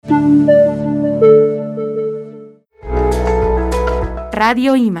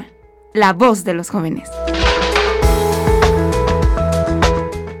Radio IMA, la voz de los jóvenes.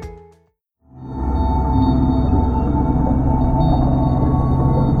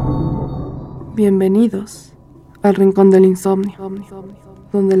 Bienvenidos al Rincón del Insomnio,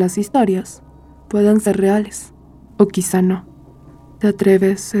 donde las historias puedan ser reales, o quizá no. ¿Te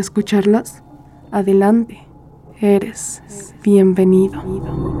atreves a escucharlas? Adelante, eres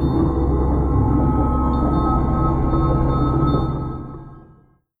bienvenido.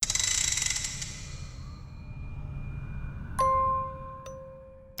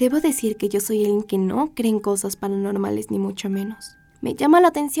 Debo decir que yo soy alguien que no cree en cosas paranormales ni mucho menos. Me llama la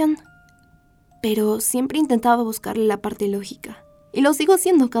atención, pero siempre intentaba buscarle la parte lógica, y lo sigo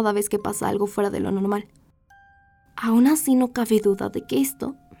haciendo cada vez que pasa algo fuera de lo normal. Aún así no cabe duda de que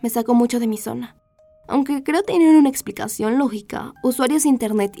esto me sacó mucho de mi zona. Aunque creo tener una explicación lógica, usuarios de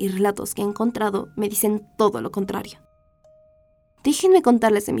internet y relatos que he encontrado me dicen todo lo contrario. Déjenme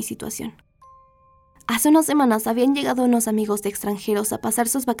contarles de mi situación. Hace unas semanas habían llegado unos amigos de extranjeros a pasar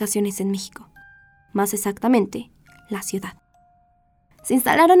sus vacaciones en México. Más exactamente, la ciudad. Se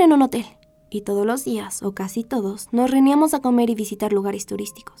instalaron en un hotel y todos los días, o casi todos, nos reuníamos a comer y visitar lugares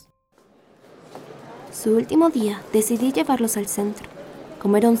turísticos. Su último día decidí llevarlos al centro.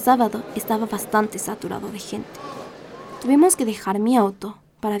 Como era un sábado, estaba bastante saturado de gente. Tuvimos que dejar mi auto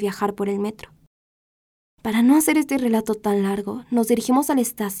para viajar por el metro. Para no hacer este relato tan largo, nos dirigimos a la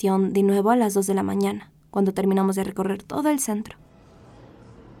estación de nuevo a las 2 de la mañana, cuando terminamos de recorrer todo el centro.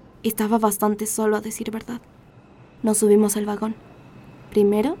 Estaba bastante solo, a decir verdad. Nos subimos al vagón.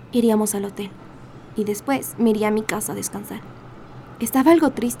 Primero iríamos al hotel, y después me iría a mi casa a descansar. Estaba algo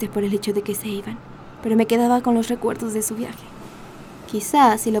triste por el hecho de que se iban, pero me quedaba con los recuerdos de su viaje.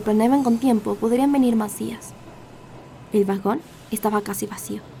 Quizás, si lo planeaban con tiempo, podrían venir más días. El vagón estaba casi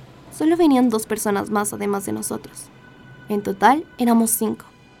vacío. Solo venían 2 personas más además de nosotros. En total, éramos 5.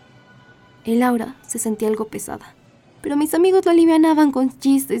 El aura se sentía algo pesada, pero mis amigos lo alivianaban con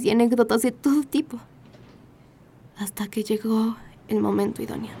chistes y anécdotas de todo tipo. Hasta que llegó el momento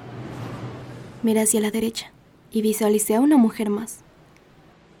idóneo. Miré hacia la derecha y visualicé a una mujer más.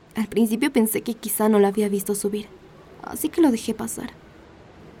 Al principio pensé que quizá no la había visto subir, así que lo dejé pasar.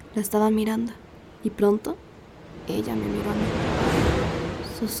 La estaba mirando y pronto ella me miró a mí.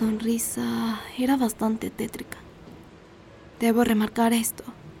 Su sonrisa era bastante tétrica. Debo remarcar esto,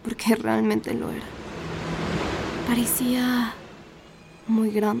 porque realmente lo era. Parecía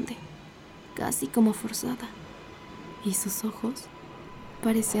muy grande, casi como forzada, y sus ojos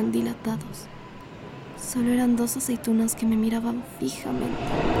parecían dilatados. Solo eran 2 aceitunas que me miraban fijamente.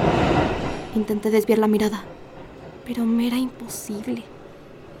 Intenté desviar la mirada, pero me era imposible.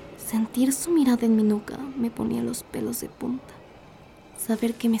 Sentir su mirada en mi nuca me ponía los pelos de punta.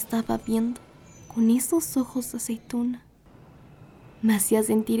 Saber que me estaba viendo con esos ojos de aceituna me hacía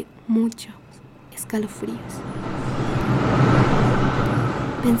sentir muchos escalofríos.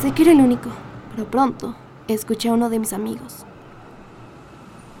 Pensé que era el único, pero pronto escuché a uno de mis amigos.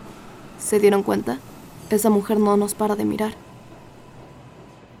 ¿Se dieron cuenta? Esa mujer no nos para de mirar,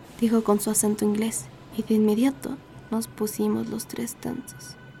 dijo con su acento inglés, y de inmediato nos pusimos los 3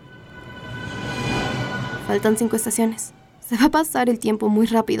 tensos. Faltan 5 estaciones. Se va a pasar el tiempo muy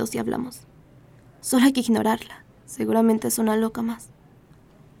rápido si hablamos. Solo hay que ignorarla. Seguramente es una loca más.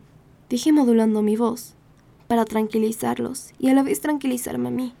 Dije modulando mi voz para tranquilizarlos y a la vez tranquilizarme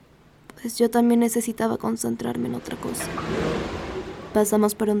a mí, pues yo también necesitaba concentrarme en otra cosa.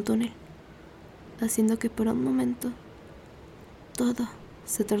 Pasamos por un túnel, haciendo que por un momento todo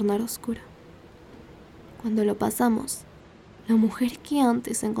se tornara oscuro. Cuando lo pasamos, la mujer que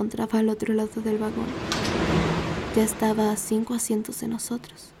antes se encontraba al otro lado del vagón ya estaba a 5 asientos de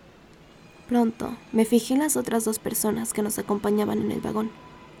nosotros. Pronto me fijé en las otras 2 personas que nos acompañaban en el vagón.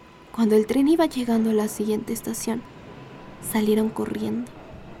 Cuando el tren iba llegando a la siguiente estación, salieron corriendo,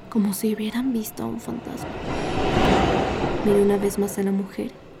 como si hubieran visto a un fantasma. Miré una vez más a la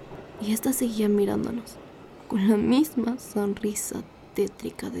mujer y esta seguía mirándonos, con la misma sonrisa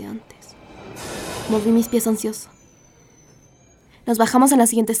tétrica de antes. Moví mis pies ansioso. Nos bajamos en la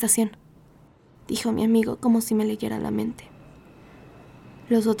siguiente estación, dijo mi amigo como si me leyera la mente.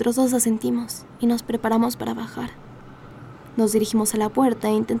 Los otros 2 asentimos y nos preparamos para bajar. Nos dirigimos a la puerta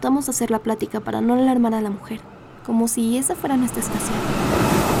e intentamos hacer la plática para no alarmar a la mujer, como si esa fuera nuestra estación.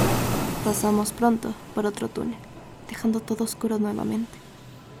 Pasamos pronto por otro túnel, dejando todo oscuro nuevamente.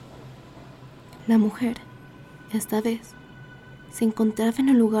 La mujer, esta vez, se encontraba en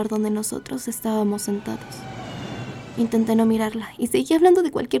el lugar donde nosotros estábamos sentados. Intenté no mirarla y seguía hablando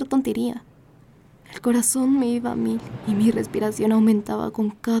de cualquier tontería. El corazón me iba a 1000 y mi respiración aumentaba con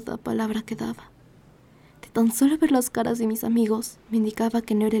cada palabra que daba. De Tan solo ver las caras de mis amigos me indicaba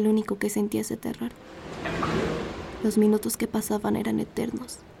que no era el único que sentía ese terror. Los minutos que pasaban eran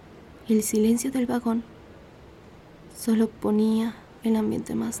eternos y el silencio del vagón solo ponía el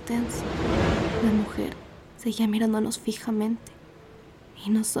ambiente más tenso. La mujer seguía mirándonos fijamente y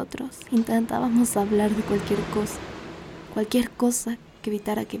nosotros intentábamos hablar de cualquier cosa que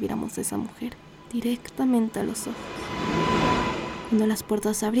evitara que viéramos a esa mujer directamente a los ojos. Cuando las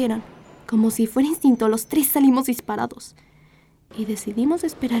puertas se abrieron, como si fuera instinto, los tres salimos disparados y decidimos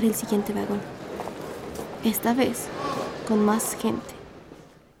esperar el siguiente vagón. Esta vez, con más gente.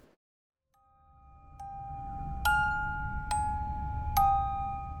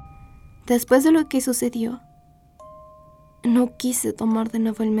 Después de lo que sucedió, no quise tomar de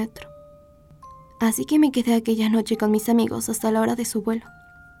nuevo el metro. Así que me quedé aquella noche con mis amigos hasta la hora de su vuelo.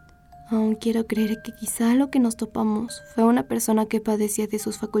 Aún quiero creer que quizá lo que nos topamos fue una persona que padecía de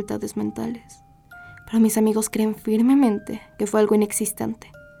sus facultades mentales. Pero mis amigos creen firmemente que fue algo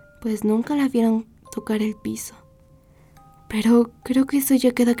inexistente, pues nunca la vieron tocar el piso. Pero creo que eso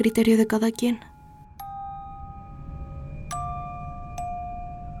ya queda a criterio de cada quien.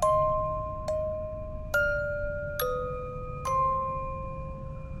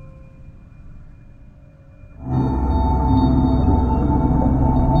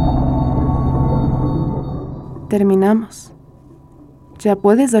 Terminamos. Ya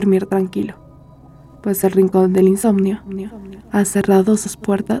puedes dormir tranquilo, pues el Rincón del Insomnio ha cerrado sus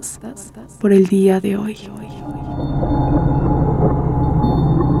puertas por el día de hoy.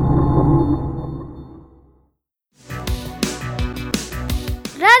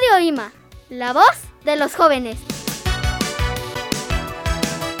 Radio IMA, la voz de los jóvenes.